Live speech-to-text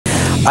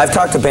I've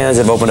talked to bands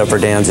that have opened up for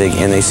Danzig,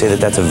 and they say that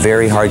that's a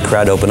very hard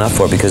crowd to open up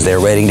for because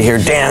they're waiting to hear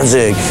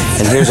Danzig.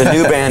 And here's a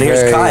new band,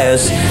 here's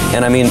Kyuss.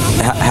 And I mean,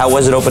 how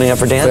was it opening up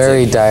for Danzig?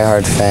 Very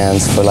diehard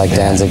fans for like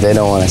Danzig. They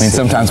don't want to. I mean,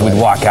 sometimes we'd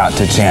walk out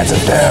to chants of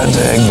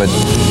Danzig, but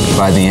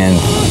by the end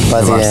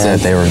of our set,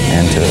 they were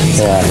into it.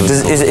 So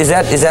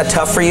Yeah. Is that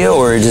tough for you,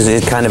 or is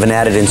it kind of an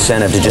added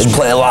incentive to just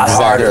play a lot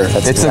harder?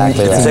 That's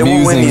exactly right. They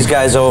won't win these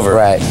guys over.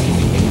 Right.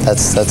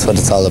 That's what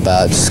it's all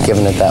about, just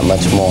giving it that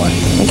much more.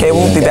 Okay,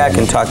 we'll be back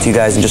and talk to you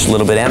guys in just a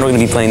little bit, and we're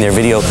going to be playing their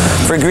video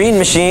for Green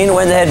Machine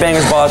when the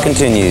Headbangers Ball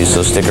continues,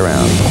 so stick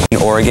around.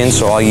 In Oregon,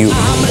 so all you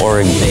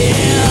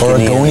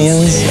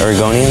Oregonians?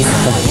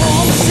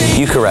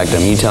 You correct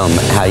them, you tell them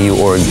how you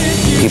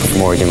people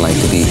from Oregon like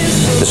to be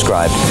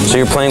described. So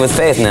you're playing with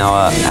Faith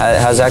now,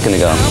 how's that going to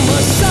go?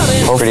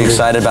 Pretty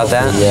excited about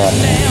that? Yeah.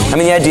 I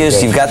mean, the idea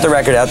is you've got the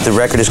record out. The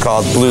record is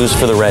called Blues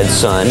for the Red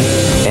Sun,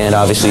 and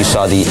obviously you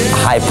saw the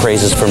high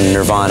praises from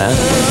Nirvana,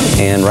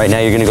 and right now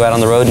you're going to go out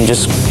on the road and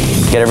just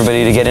get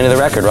everybody to get into the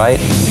record, right?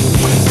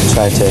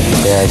 Try to,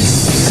 yeah,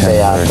 just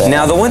stay out there.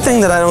 Now, the one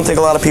thing that I don't think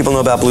a lot of people know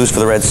about Blues for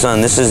the Red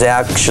Sun, this is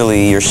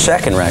actually your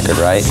second record,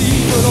 right?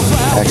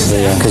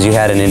 Actually, yeah. Because you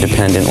had an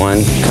independent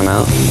one come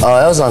out. Oh,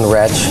 that was on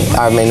Wretch.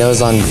 I mean, it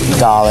was on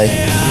Dolly.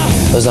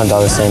 It was on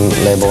Dolly, same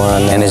label we're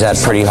on now. And is that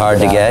pretty hard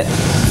to get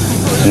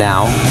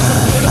now?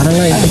 I don't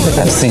know.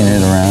 I've seen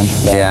it around.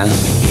 Yeah.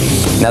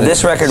 Now,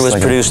 this record was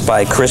produced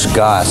by Chris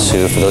Goss,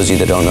 who, for those of you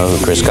that don't know who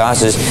Chris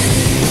Goss is,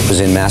 was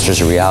in Masters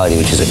of Reality,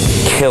 which is a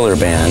killer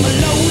band.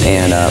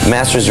 And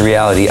Masters of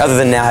Reality, other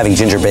than now having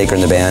Ginger Baker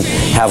in the band,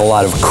 have a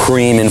lot of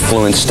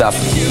Cream-influenced stuff.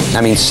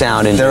 I mean,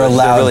 sound, and they're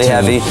really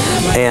heavy.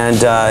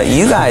 And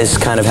you guys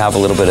kind of have a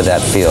little bit of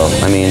that feel.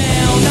 I mean,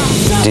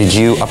 did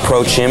you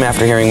approach him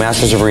after hearing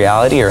Masters of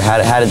Reality, or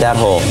how did that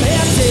whole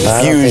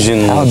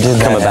fusion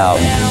come about?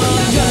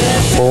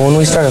 Well, when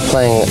we started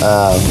playing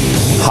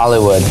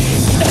Hollywood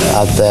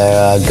out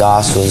there,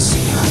 Goss was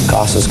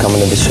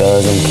coming to the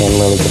shows and became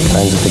really good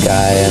friends with the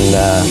guy, and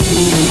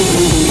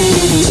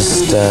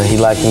he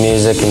liked the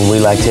music and we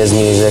liked his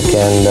music,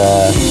 and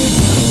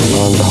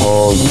on the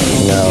whole,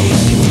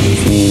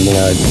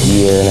 a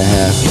year and a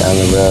half down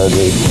the road,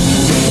 we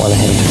wanted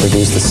him to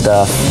produce the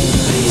stuff.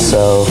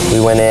 So we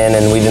went in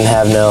and we didn't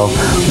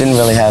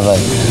really have a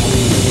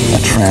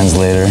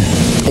translator.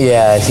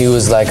 Yeah, he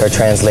was like our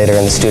translator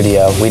in the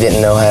studio. We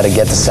didn't know how to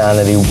get the sound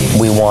that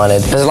we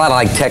wanted. There's a lot of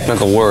like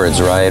technical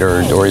words, right?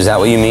 Or is that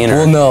what you mean? Or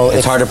well, no.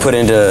 It's hard to put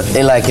into... It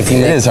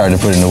is hard to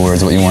put into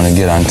words what you want to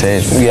get on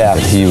tape. Yeah.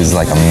 But he was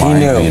like a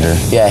mind reader.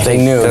 Yeah, he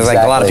knew There's exactly.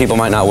 Like a lot of people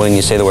might not when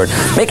you say the word,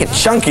 make it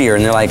chunkier,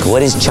 and they're like,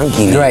 what is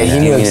chunky mean? Right, he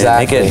knew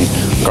exactly. Make it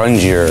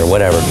grungier or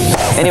whatever.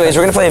 Anyways,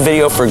 we're going to play a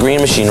video for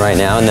Green Machine right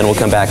now, and then we'll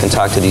come back and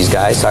talk to these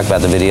guys, talk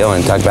about the video,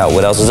 and talk about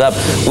what else is up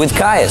with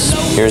Kyuss.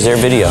 Here's their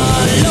video.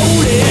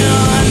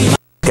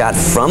 Got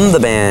from the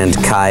band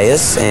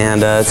Kyuss,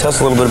 and tell us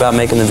a little bit about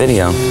making the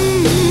video.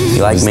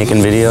 You like making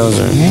videos?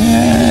 Or?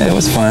 Yeah, it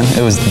was fun.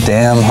 It was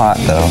damn hot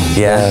though.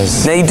 Yeah.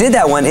 Yes. Now you did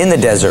that one in the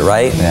desert,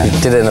 right? Yeah. We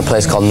did it in a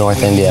place called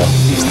North India.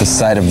 It's the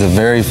site of the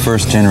very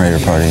first generator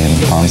party in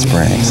Palm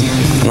Springs.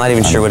 I'm not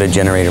even sure what a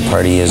generator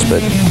party is,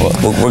 but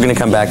we're going to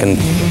come back and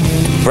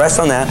rest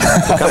on that.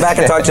 We'll come back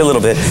and talk to you a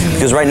little bit,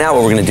 because right now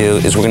what we're going to do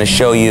is we're going to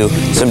show you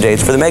some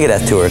dates for the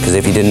Megadeth tour, because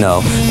if you didn't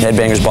know,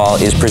 Headbangers Ball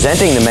is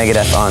presenting the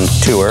Megadeth on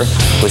tour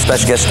with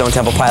special guest Stone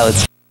Temple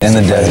Pilots. In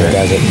the desert.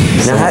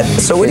 Now,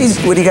 so what do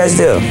you guys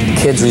do?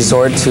 Kids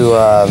resort to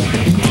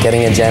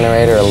getting a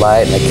generator, a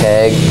light, and a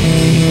keg,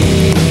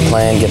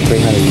 get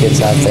 300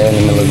 kids out there in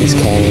the middle of these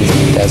canyons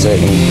in the desert,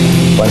 and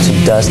a bunch of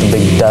dust, a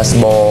big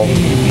dust bowl.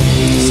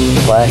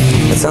 Play.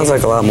 It sounds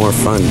like a lot more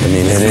fun. I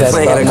mean, It's the best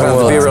club in the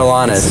world. To be real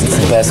honest. It's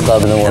the best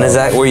club in the world. And is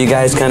that where you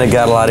guys kind of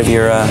got a lot of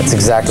your That's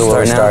exactly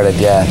where we started,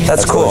 yeah.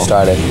 That's cool. Where we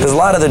started. Because a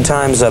lot of the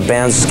times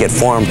bands get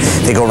formed,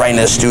 they go right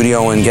into the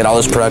studio and get all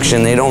this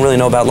production. They don't really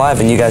know about live,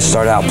 and you guys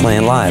start out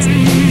playing live.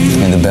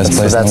 In the best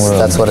place in the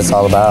world. That's what it's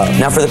all about.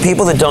 Now, for the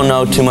people that don't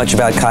know too much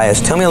about Kyuss,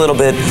 tell me a little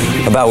bit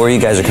about where you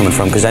guys are coming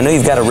from, because I know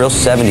you've got a real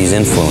 70s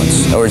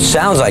influence, or it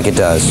sounds like it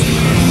does.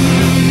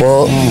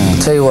 Well, I'll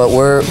tell you what,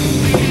 we're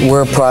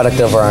a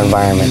product of our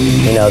environment.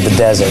 You know, the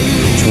desert.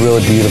 It's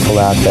really beautiful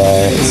out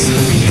there. It's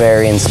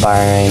very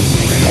inspiring,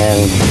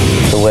 and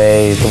the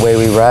way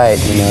we write,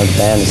 the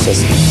band is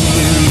just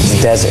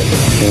desert.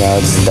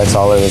 That's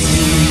all it is.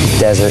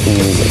 Desert and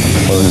music.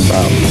 Where it's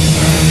from.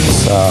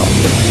 So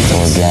it's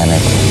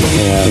organic.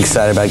 Yeah.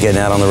 Excited about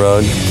getting out on the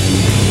road?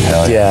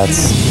 Hell yeah.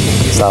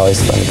 It's always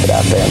fun to get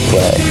out there and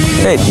play.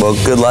 Great. Well,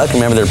 good luck.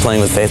 Remember, they're playing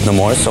with Faith No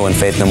More, so when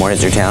Faith No More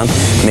hits your town,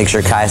 make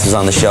sure Kyuss is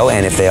on the show,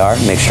 and if they are,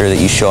 make sure that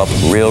you show up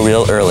real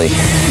early.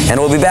 And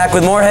we'll be back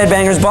with more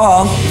Headbangers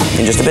Ball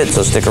in just a bit,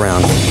 so stick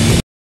around.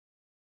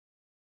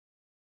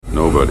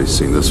 Nobody's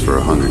seen this for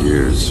 100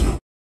 years.